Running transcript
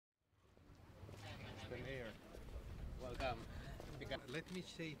Let me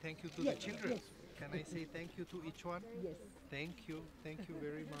say thank you to Yes, the children. yes. Can I say thank you to each one? Yes. Thank you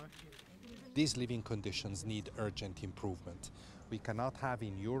very much. These living conditions need urgent improvement. We cannot have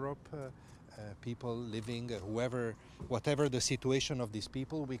in Europe people living, whatever the situation of these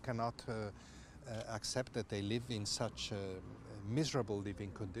people, we cannot accept that they live in such miserable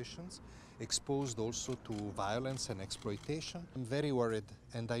living conditions, exposed also to violence and exploitation. I'm very worried,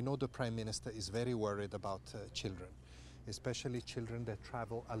 and I know the Prime Minister is very worried about children, especially children that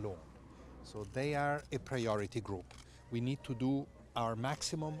travel alone. So they are a priority group. We need to do our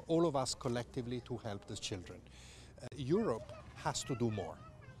maximum, all of us collectively, to help the children. Europe has to do more.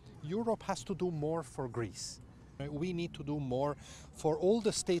 Europe has to do more for Greece. We need to do more for all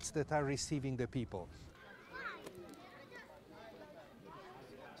the states that are receiving the people.